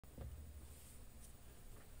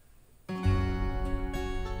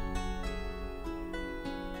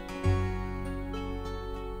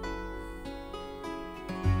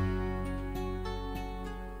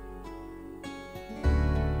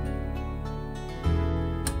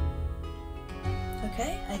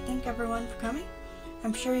Okay, I thank everyone for coming.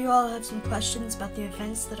 I'm sure you all have some questions about the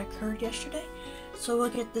events that occurred yesterday, so we'll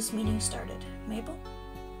get this meeting started. Mabel?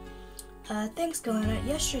 Thanks, Galena.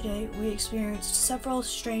 Yesterday, we experienced several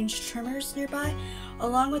strange tremors nearby,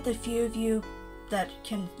 along with a few of you that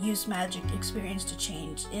can use magic experienced a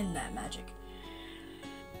change in that magic.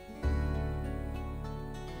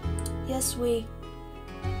 Yes,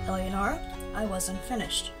 Eleonora, I wasn't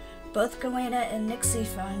finished. Both Galena and Nixië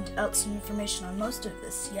found out some information on most of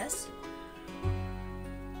this, yes?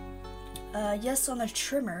 Yes, on the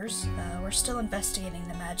tremors. We're still investigating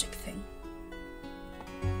the magic thing.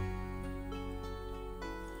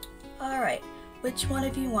 Alright, which one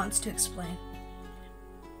of you wants to explain?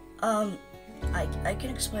 I can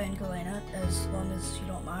explain, Galena, as long as you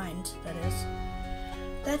don't mind, that is.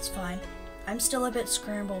 That's fine. I'm still a bit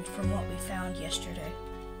scrambled from what we found yesterday.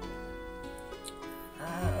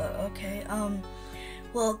 Okay,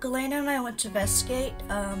 well, Galena and I went to investigate,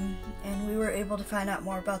 and we were able to find out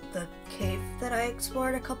more about the cave that I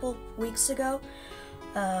explored a couple weeks ago,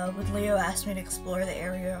 when Leo asked me to explore the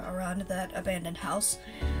area around that abandoned house,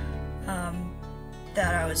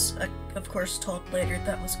 that I was, of course, told later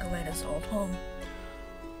that was Galena's old home.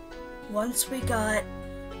 Once we got...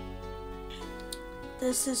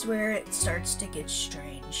 This is where it starts to get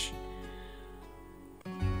strange.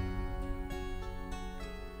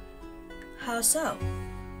 How so?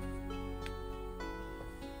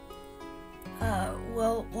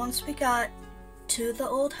 Well, once we got to the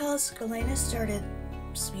old house, Galena started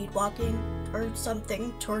speed walking or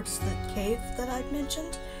something towards the cave that I'd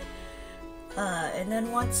mentioned. And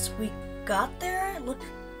then once we got there, it looked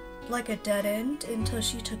like a dead end until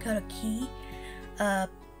she took out a key. And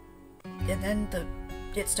then the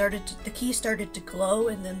key started to glow,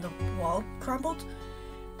 and then the wall crumbled.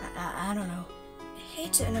 I don't know. I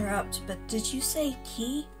hate to interrupt, but did you say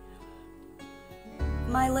key?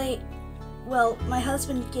 My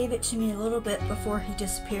husband gave it to me a little bit before he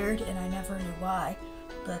disappeared, and I never knew why,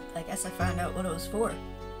 but I guess I found out what it was for.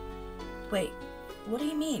 Wait, what do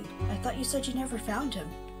you mean? I thought you said you never found him.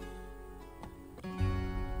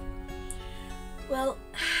 Well,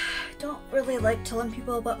 I don't really like telling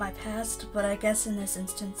people about my past, but I guess in this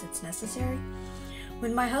instance it's necessary.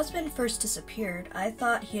 When my husband first disappeared, I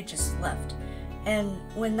thought he had just left. And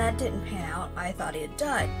when that didn't pan out, I thought he had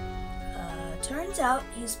died. Turns out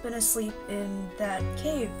he's been asleep in that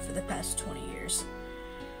cave for the past 20 years.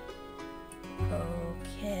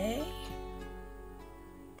 Okay.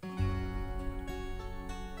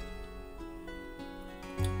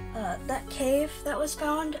 That cave that was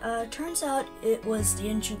found, turns out it was the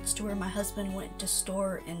entrance to where my husband went to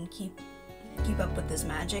store and keep up with his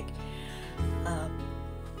magic.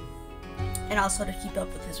 And also to keep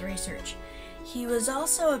up with his research. He was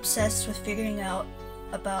also obsessed with figuring out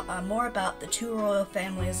more about the two royal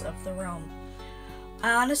families of the realm.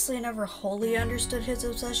 I honestly never wholly understood his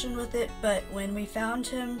obsession with it, but when we found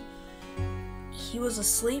him, he was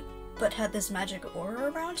asleep but had this magic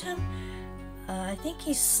aura around him. I think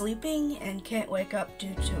he's sleeping and can't wake up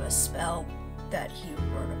due to a spell that he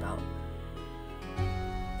wrote about.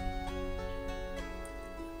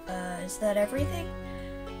 Is that everything?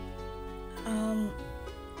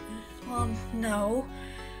 Well, no.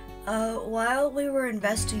 While we were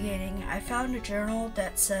investigating, I found a journal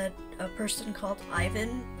that said a person called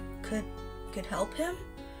Ivan could help him,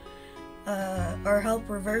 or help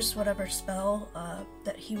reverse whatever spell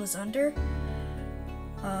that he was under.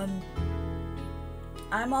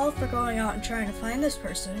 I'm all for going out and trying to find this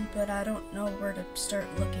person, but I don't know where to start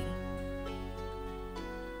looking.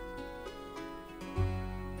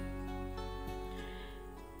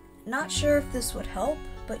 Not sure if this would help,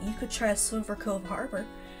 but you could try Silver Cove Harbor.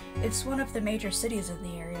 It's one of the major cities in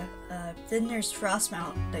the area. Then there's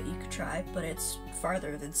Frostmount that you could try, but it's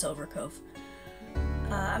farther than Silver Cove.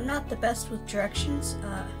 I'm not the best with directions,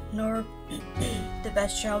 nor the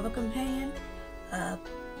best travel companion.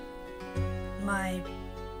 My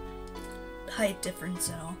height difference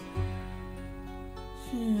and all.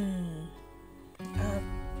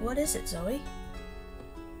 What is it, Zoe?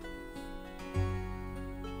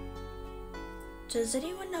 Does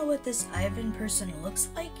anyone know what this Ivan person looks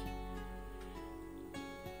like?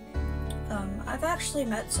 I've actually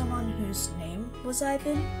met someone whose name was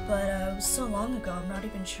Ivan, but it was so long ago I'm not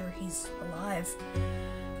even sure he's alive.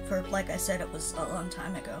 For, like I said, it was a long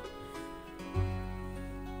time ago.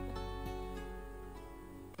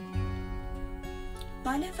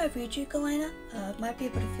 Mind if I read you, Galena? Might be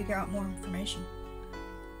able to figure out more information.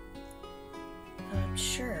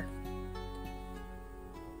 Sure.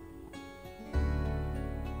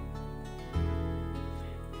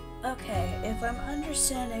 Okay, if I'm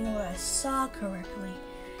understanding what I saw correctly,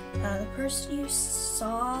 the person you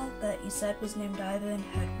saw that you said was named Ivan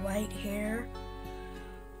had white hair.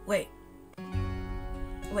 Wait.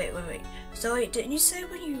 So wait, didn't you say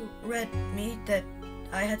when you read me that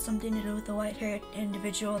I had something to do with the white-haired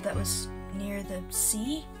individual that was near the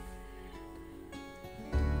sea?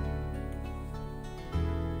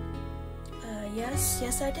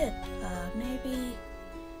 Yes I did.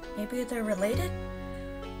 Maybe they're related?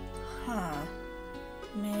 Huh.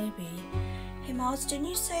 Maybe. Hey Moz, didn't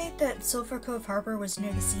you say that Silver Cove Harbor was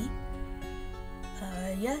near the sea?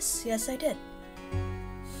 Yes I did.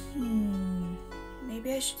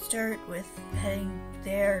 Maybe I should start with heading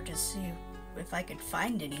there to see if I could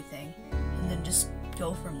find anything, and then just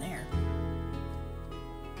go from there.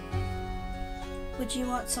 Would you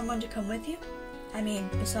want someone to come with you? I mean,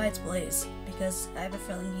 besides Blaze, because I have a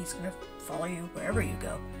feeling he's gonna follow you wherever you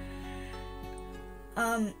go.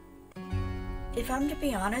 If I'm to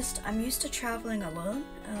be honest, I'm used to traveling alone,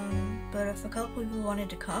 but if a couple people wanted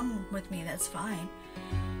to come with me, that's fine.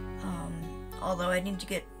 Although I need to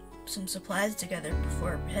get some supplies together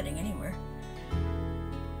before heading anywhere.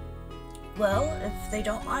 Well, if they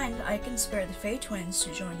don't mind, I can spare the Fae Twins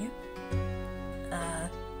to join you.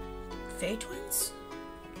 Fae Twins?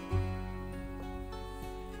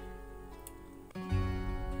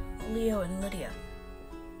 Leo and Lydia.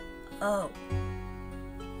 Oh.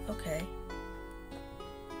 Okay.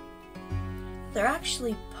 They're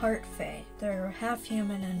actually part Fae. They're half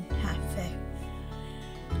human and half Fae.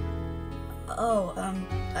 Oh,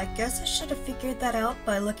 I guess I should have figured that out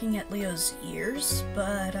by looking at Leo's ears,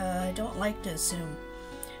 but I don't like to assume.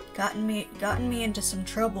 Gotten me into some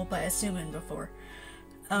trouble by assuming before.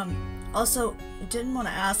 Also, didn't want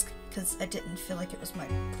to ask because I didn't feel like it was my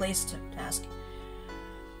place to ask.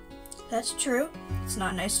 That's true. It's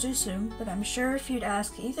not nice to assume, but I'm sure if you'd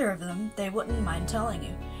ask either of them, they wouldn't mind telling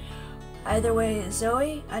you. Either way,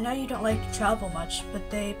 Zoe, I know you don't like to travel much,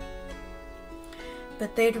 but they'd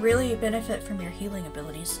really benefit from your healing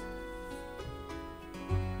abilities.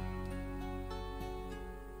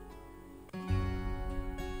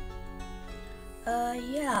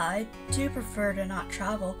 Yeah, I do prefer to not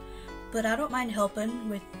travel, but I don't mind helping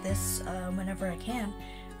with this whenever I can.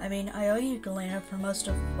 I mean, I owe you, Galena, for most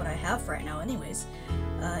of what I have right now anyways,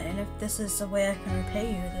 and if this is a way I can repay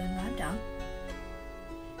you, then I'm down.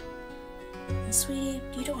 And sweetie,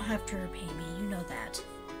 you don't have to repay me, you know that.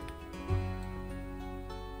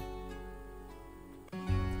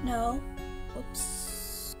 No.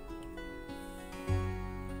 Whoops.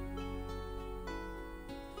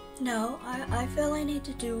 No, I feel I need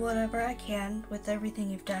to do whatever I can with everything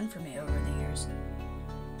you've done for me over the years.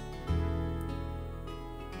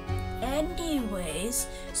 Anyways,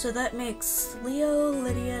 so that makes Leo,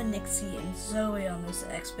 Lydia, Nixië, and Zoe on this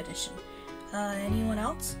expedition. Anyone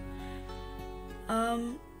else?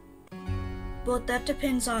 Well, that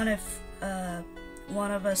depends on if,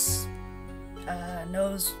 one of us,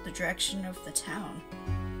 knows the direction of the town.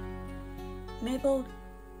 Mabel,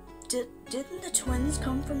 didn't the twins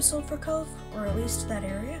come from Sulphur Cove, or at least that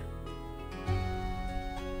area?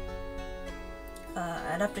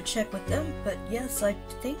 I'd have to check with them, but yes, I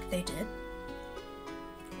think they did.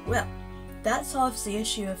 Well, that solves the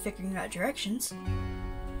issue of figuring out directions.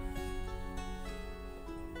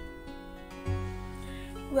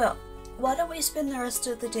 Well, why don't we spend the rest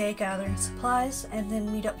of the day gathering supplies, and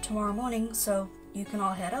then meet up tomorrow morning so you can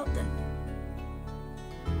all head out then.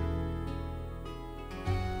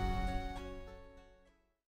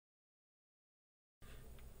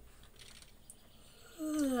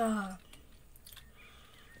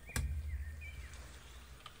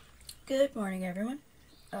 Good morning, everyone.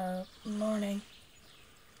 Morning.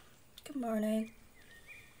 Good morning.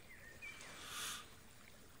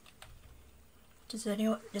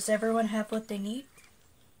 Does everyone have what they need?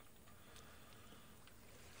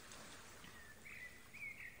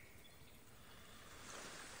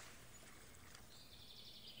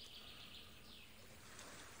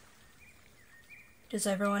 Does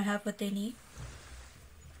everyone have what they need?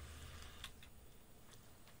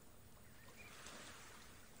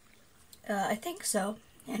 I think so,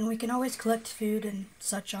 and we can always collect food and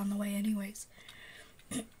such on the way anyways.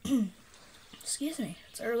 Excuse me,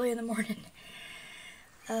 it's early in the morning.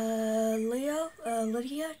 Leo,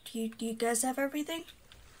 Lydia, do you guys have everything?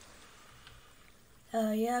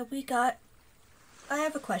 Yeah, I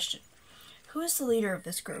have a question. Who is the leader of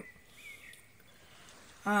this group?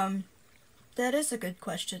 That is a good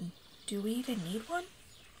question. Do we even need one?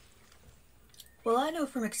 Well, I know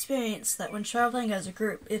from experience that when traveling as a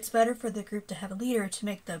group, it's better for the group to have a leader to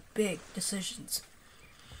make the big decisions.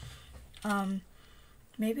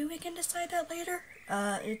 maybe we can decide that later.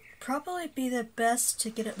 It'd probably be the best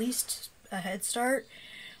to get at least a head start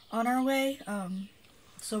on our way,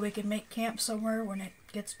 so we can make camp somewhere when it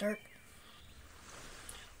gets dark.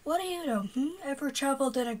 What do you know? Ever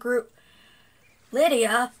traveled in a group?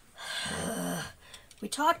 Lydia! We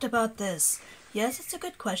talked about this. Yes, it's a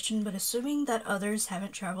good question, but assuming that others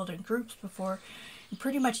haven't traveled in groups before, and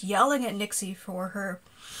pretty much yelling at Nixië for her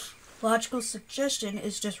logical suggestion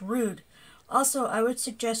is just rude. Also, I would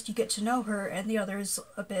suggest you get to know her and the others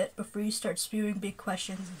a bit before you start spewing big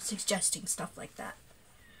questions and suggesting stuff like that.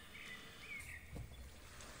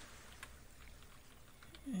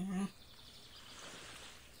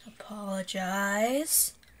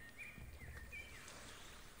 Apologize.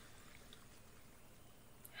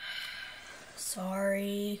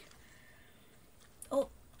 Sorry. Oh,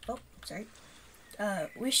 sorry.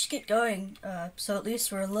 We should get going, so at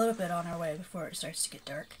least we're a little bit on our way before it starts to get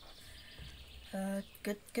dark.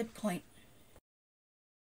 Good point.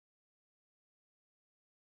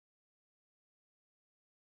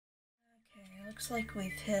 Okay, looks like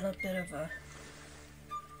we've hit a bit of a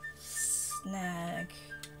snag.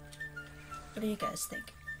 What do you guys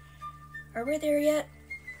think? Are we there yet?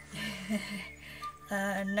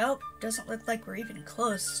 Nope, doesn't look like we're even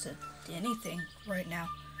close to anything right now.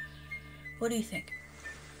 What do you think?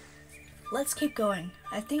 Let's keep going.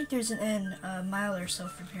 I think there's an inn a mile or so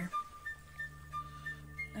from here.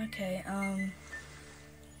 Okay, how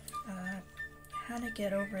to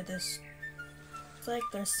get over this? It's like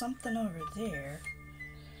there's something over there,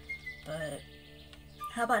 but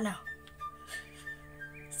how about now?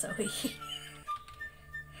 Zoe.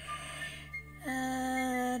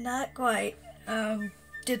 Not quite.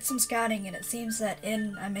 Did some scouting and it seems that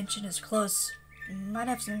inn I mentioned is close. Might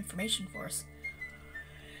have some information for us.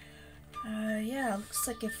 Yeah, looks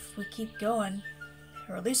like if we keep going,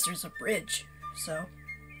 or at least there's a bridge, so,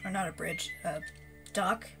 or not a bridge,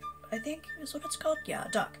 dock, I think is what it's called? Yeah,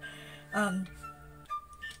 a dock.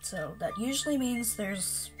 So that usually means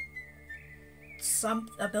there's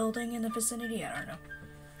a building in the vicinity, I don't know.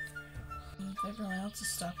 If everyone else is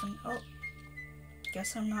stopping, oh,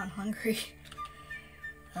 guess I'm not hungry.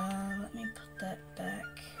 Let me put that back,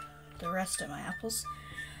 the rest of my apples.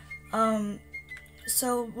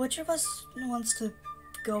 So which of us wants to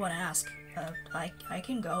go and ask? I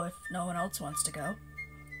can go if no one else wants to go.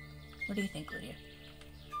 What do you think, Lydia?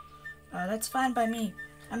 That's fine by me.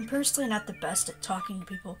 I'm personally not the best at talking to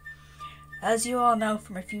people. As you all know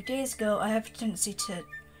from a few days ago, I have a tendency to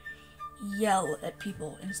yell at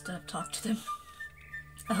people instead of talk to them.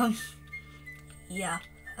 Yeah,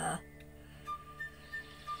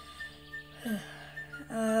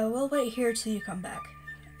 we'll wait here till you come back.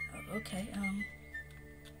 Okay,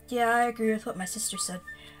 yeah, I agree with what my sister said.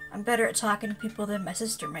 I'm better at talking to people than my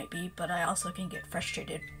sister might be, but I also can get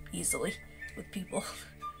frustrated easily with people.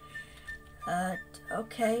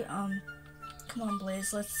 Okay, come on,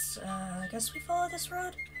 Blaze, let's, I guess we follow this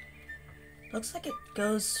road? Looks like it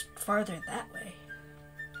goes farther that way.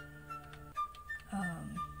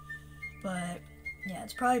 But, yeah,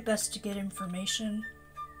 it's probably best to get information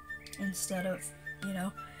instead of, you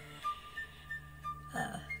know,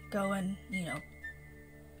 going, you know,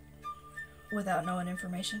 without knowing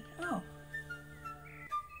information. Oh.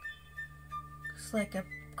 Looks like a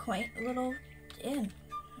quaint little inn.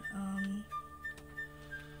 Come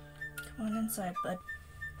on inside, bud.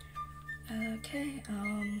 Okay,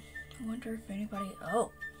 I wonder if anybody...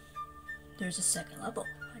 Oh, there's a second level.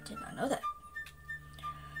 I did not know that.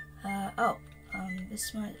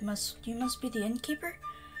 You must be the innkeeper?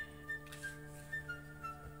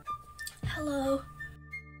 Hello.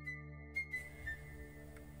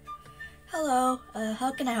 Hello,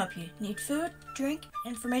 how can I help you? Need food, drink,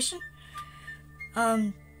 information?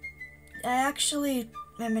 I actually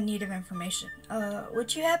am in need of information.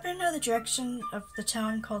 Would you happen to know the direction of the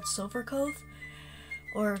town called Silver Cove?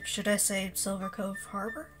 Or should I say Silver Cove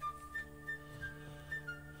Harbor?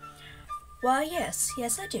 Why, yes,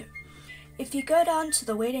 I do. If you go down to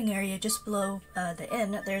the waiting area just below the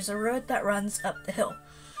inn, there's a road that runs up the hill.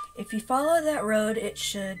 If you follow that road, it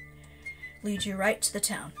should lead you right to the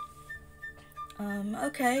town.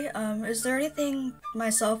 Okay, is there anything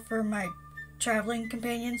myself or my traveling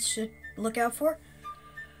companions should look out for?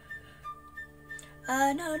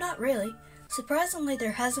 No, not really. Surprisingly,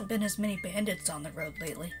 there hasn't been as many bandits on the road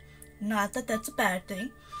lately. Not that that's a bad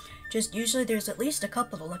thing, just usually there's at least a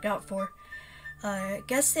couple to look out for. I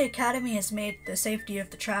guess the Academy has made the safety of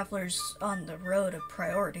the travelers on the road a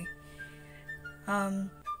priority. I'm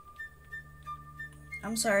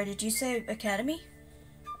sorry, did you say Academy?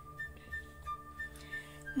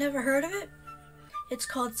 Never heard of it? It's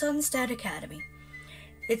called Sunstead Academy.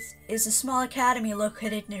 is a small academy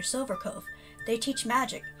located near Silver Cove. They teach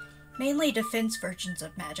magic, mainly defense versions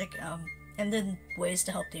of magic, and then ways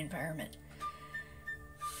to help the environment.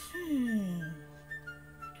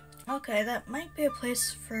 Okay, that might be a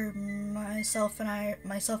place for myself and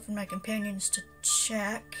my companions to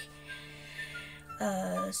check.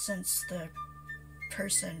 Since the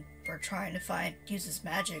person we're trying to find uses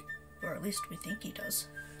magic, or at least we think he does.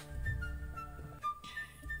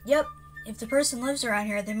 Yep, if the person lives around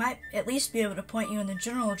here, they might at least be able to point you in the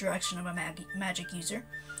general direction of a magic user.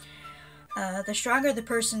 The stronger the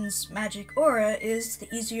person's magic aura is, the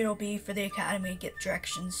easier it'll be for the academy to get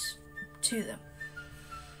directions to them.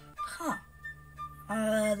 Huh.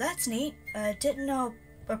 That's neat. Didn't know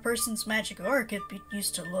a person's magic aura could be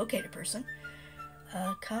used to locate a person.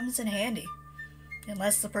 Comes in handy.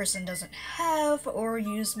 Unless the person doesn't have or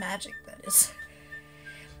use magic, that is.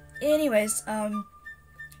 Anyways,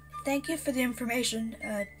 thank you for the information.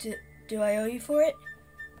 Do I owe you for it?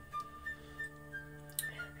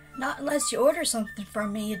 Not unless you order something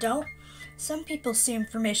from me, you don't. Some people see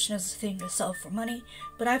information as a thing to sell for money,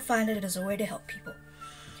 but I find it as a way to help people.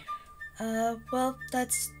 Well,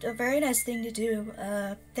 that's a very nice thing to do.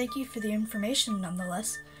 Thank you for the information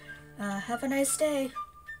nonetheless. Have a nice day.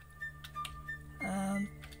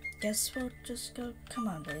 Guess we'll just go. Come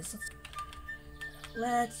on, Blaze.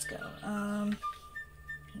 Let's go.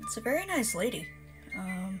 It's a very nice lady.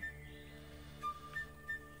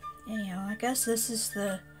 Anyhow, I guess this is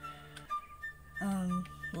the,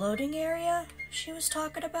 loading area she was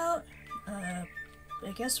talking about. I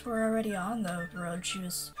guess we're already on the road she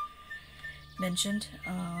was mentioned.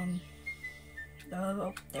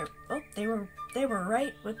 They were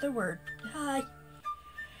right with the word. Hi.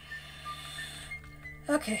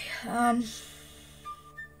 Okay,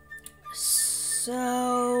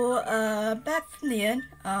 so, back from the inn,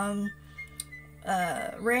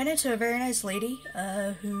 ran into a very nice lady,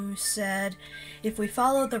 who said if we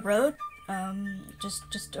follow the road,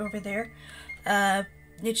 just over there,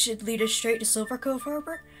 it should lead us straight to Silver Cove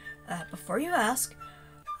Harbor. Before you ask,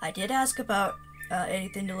 I did ask about,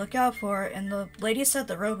 anything to look out for, and the lady said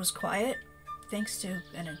the road was quiet, thanks to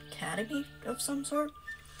an academy of some sort.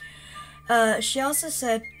 She also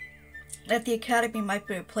said that the academy might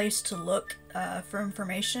be a place to look for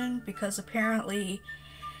information, because apparently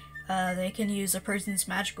they can use a person's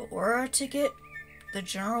magical aura to get the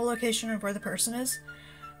general location of where the person is.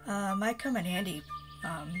 Might come in handy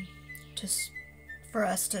for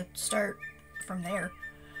us to start from there.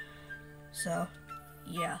 So,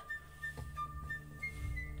 yeah.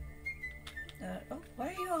 Why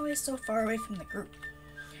are you always so far away from the group?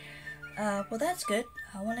 Well, that's good.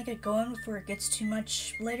 I want to get going before it gets too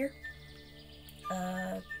much later.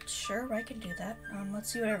 Sure, I can do that.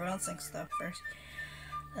 Let's see what everyone else thinks, though, first.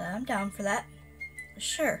 I'm down for that.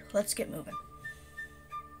 Sure, let's get moving.